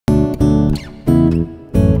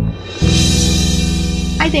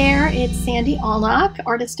it's Sandy Allnock,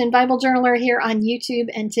 artist and Bible journaler here on YouTube,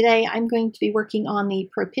 and today I'm going to be working on the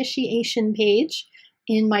Propitiation page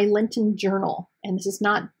in my Lenten journal. And this is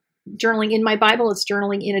not journaling in my Bible, it's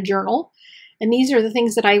journaling in a journal. And these are the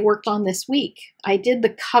things that I worked on this week. I did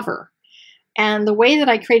the cover. And the way that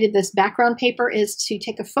I created this background paper is to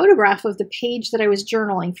take a photograph of the page that I was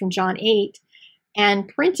journaling from John 8 and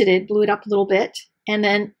printed it, blew it up a little bit, and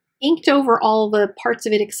then inked over all the parts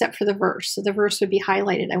of it except for the verse. So the verse would be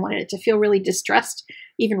highlighted. I wanted it to feel really distressed,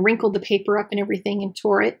 even wrinkled the paper up and everything and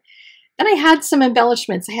tore it. Then I had some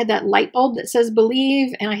embellishments. I had that light bulb that says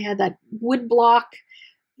believe, and I had that wood block.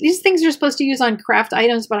 These things are supposed to use on craft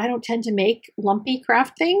items, but I don't tend to make lumpy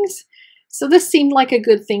craft things. So this seemed like a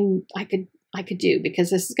good thing I could do,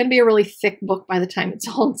 because this is going to be a really thick book by the time it's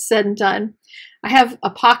all said and done. I have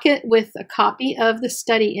a pocket with a copy of the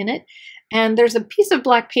study in it, and there's a piece of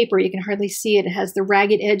black paper. You can hardly see it. It has the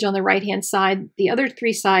ragged edge on the right-hand side. The other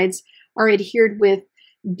three sides are adhered with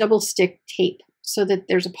double stick tape so that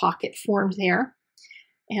there's a pocket formed there.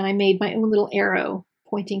 And I made my own little arrow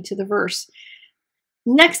pointing to the verse.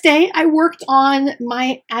 Next day, I worked on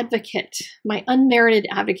my advocate, my unmerited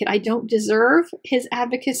advocate. I don't deserve his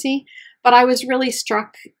advocacy, but I was really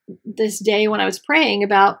struck this day when I was praying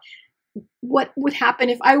about what would happen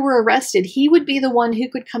if I were arrested. He would be the one who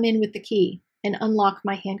could come in with the key and unlock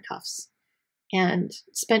my handcuffs, and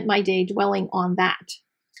spent my day dwelling on that.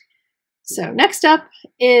 So next up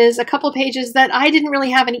is a couple pages that I didn't really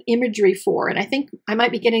have any imagery for, and I think I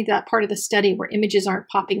might be getting to that part of the study where images aren't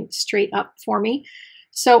popping straight up for me.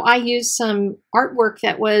 So I used some artwork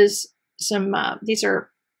that was some, these are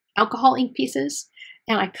alcohol ink pieces,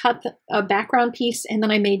 and I cut a background piece, and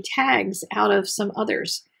then I made tags out of some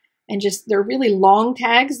others. And just, they're really long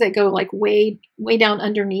tags that go like way down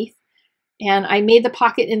underneath. And I made the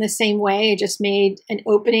pocket in the same way. I just made an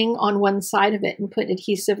opening on one side of it and put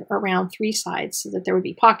adhesive around three sides so that there would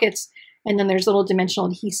be pockets. And then there's little dimensional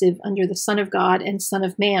adhesive under the Son of God and Son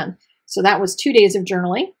of Man. So that was 2 days of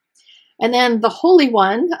journaling. And then the Holy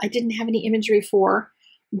One, I didn't have any imagery for,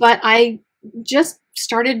 but I just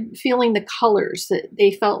started feeling the colors that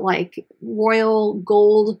they felt like royal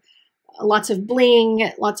gold, lots of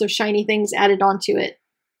bling, lots of shiny things added onto it,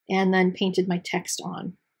 and then painted my text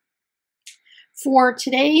on. For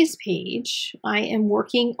today's page, I am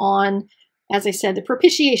working on, as I said, the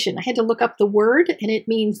propitiation. I had to look up the word, and it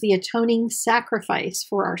means the atoning sacrifice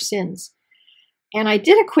for our sins. And I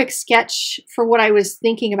did a quick sketch for what I was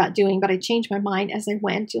thinking about doing, but I changed my mind as I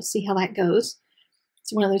went. You'll see how that goes.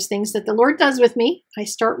 It's one of those things that the Lord does with me. I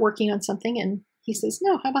start working on something, and he says,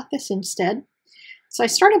 no, how about this instead? So I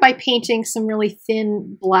started by painting some really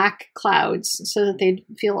thin black clouds so that they'd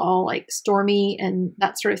feel all like stormy and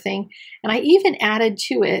that sort of thing. And I even added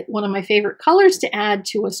to it one of my favorite colors to add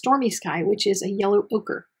to a stormy sky, which is a yellow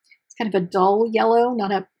ochre. It's kind of a dull yellow,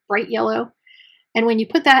 not a bright yellow. And when you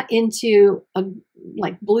put that into a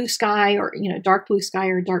like blue sky, or dark blue sky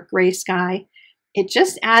or dark gray sky, it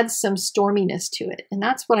just adds some storminess to it. And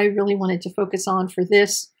that's what I really wanted to focus on for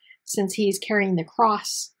this, since he's carrying the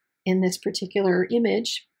cross in this particular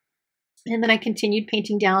image. And then I continued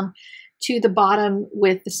painting down to the bottom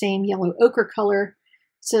with the same yellow ochre color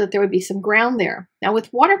so that there would be some ground there. Now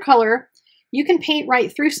with watercolor, you can paint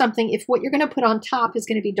right through something if what you're going to put on top is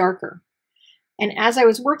going to be darker. And as I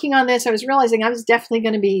was working on this, I was realizing I was definitely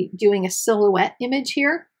going to be doing a silhouette image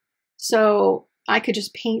here. So I could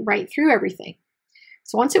just paint right through everything.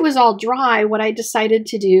 So once it was all dry, what I decided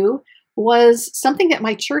to do was something that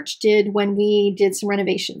my church did when we did some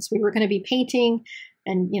renovations. We were going to be painting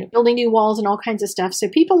and building new walls and all kinds of stuff. So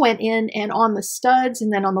people went in, and on the studs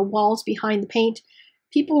and then on the walls behind the paint,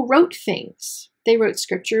 people wrote things. They wrote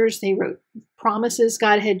scriptures. They wrote promises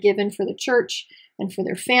God had given for the church and for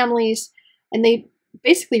their families. And they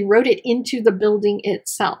basically wrote it into the building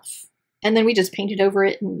itself. And then we just painted over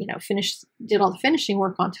it and did all the finishing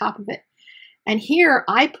work on top of it. And here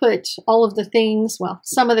I put all of the things, well,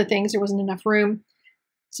 some of the things, there wasn't enough room,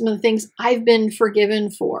 some of the things I've been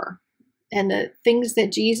forgiven for, and the things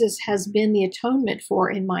that Jesus has been the atonement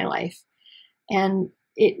for in my life. And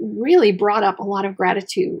it really brought up a lot of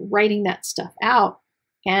gratitude writing that stuff out.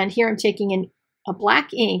 And here I'm taking a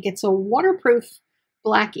black ink. It's a waterproof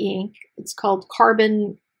black ink. It's called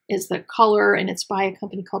Carbon is the color, and it's by a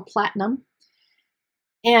company called Platinum.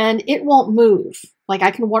 And it won't move. Like,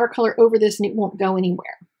 I can watercolor over this and it won't go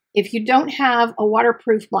anywhere. If you don't have a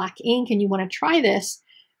waterproof black ink and you want to try this,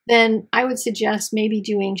 then I would suggest maybe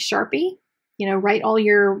doing Sharpie. Write all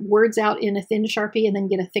your words out in a thin Sharpie and then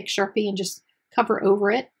get a thick Sharpie and just cover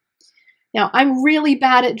over it. Now, I'm really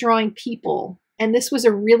bad at drawing people, And this was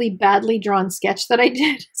a really badly drawn sketch that I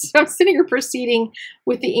did. So I'm sitting here proceeding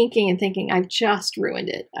with the inking and thinking, I've just ruined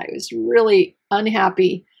it. I was really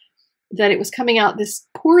unhappy that it was coming out this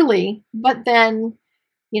poorly. But then,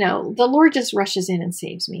 you know, the Lord just rushes in and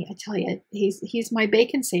saves me. I tell you, he's my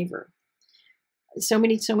bacon saver so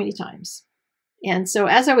many times. And so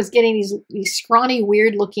as I was getting these scrawny,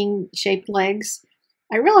 weird looking shaped legs,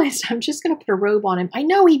 I realized I'm just going to put a robe on him. I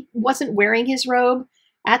know he wasn't wearing his robe.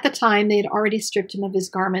 At the time, they had already stripped him of his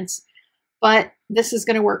garments, but this is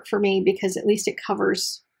going to work for me because at least it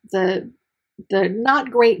covers the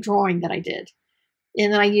not great drawing that I did.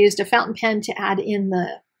 And then I used a fountain pen to add in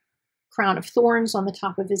the crown of thorns on the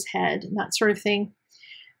top of his head and that sort of thing.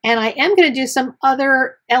 And I am going to do some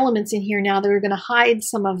other elements in here now that are going to hide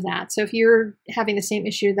some of that. So if you're having the same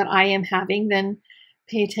issue that I am having, then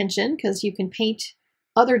pay attention, because you can paint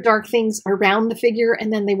other dark things around the figure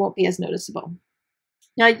and then they won't be as noticeable.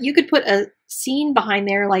 Now you could put a scene behind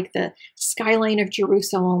there like the skyline of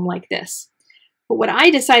Jerusalem like this. But what I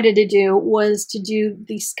decided to do was to do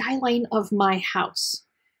the skyline of my house.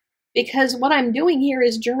 Because what I'm doing here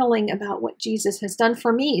is journaling about what Jesus has done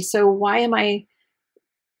for me. So why am I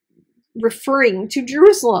referring to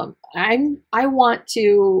Jerusalem? I want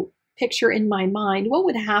to picture in my mind what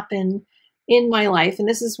would happen in my life, and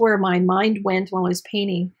this is where my mind went while I was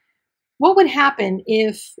painting. What would happen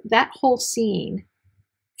if that whole scene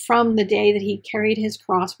from the day that he carried his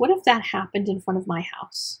cross, what if that happened in front of my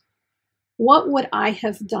house? What would I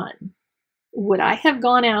have done? Would I have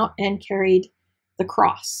gone out and carried the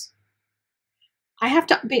cross? I have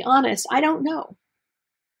to be honest, I don't know.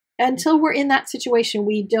 Until we're in that situation,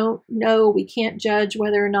 we don't know. We can't judge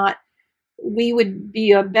whether or not we would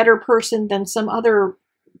be a better person than some other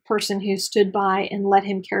person who stood by and let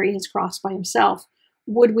him carry his cross by himself.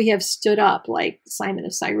 Would we have stood up like Simon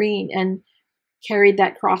of Cyrene and carried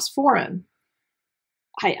that cross for him?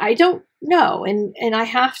 I don't know. And I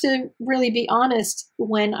have to really be honest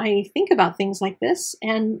when I think about things like this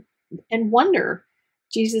and wonder,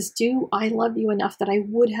 Jesus, do I love you enough that I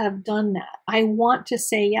would have done that? I want to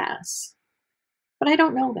say yes, but I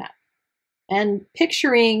don't know that. And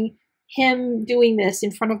picturing him doing this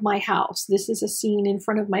in front of my house, this is a scene in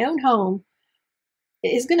front of my own home,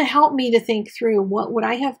 is going to help me to think through what would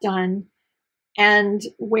I have done and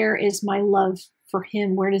where is my love for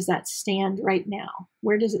him? Where does that stand right now?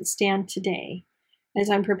 Where does it stand today as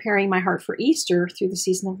I'm preparing my heart for Easter through the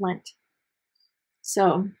season of Lent?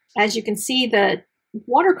 So as you can see, the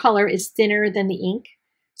watercolor is thinner than the ink,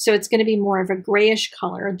 so it's going to be more of a grayish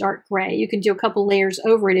color, a dark gray. You can do a couple layers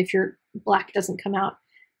over it if your black doesn't come out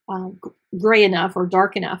gray enough or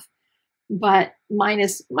dark enough. But mine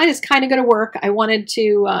is kind of going to work. I wanted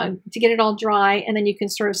to get it all dry, and then you can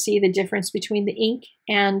sort of see the difference between the ink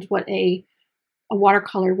and what a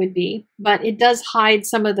watercolor would be. But it does hide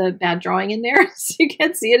some of the bad drawing in there, so you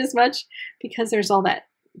can't see it as much because there's all that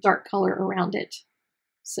dark color around it.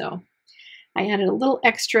 So I added a little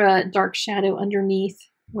extra dark shadow underneath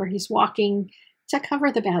where he's walking to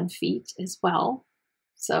cover the bad feet as well.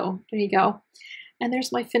 So there you go. And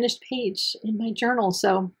there's my finished page in my journal.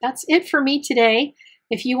 So that's it for me today.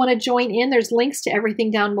 If you want to join in, there's links to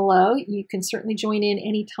everything down below. You can certainly join in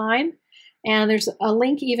anytime. And there's a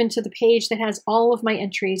link even to the page that has all of my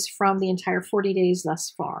entries from the entire 40 days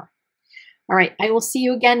thus far. All right, I will see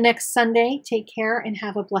you again next Sunday. Take care and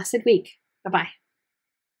have a blessed week. Bye-bye.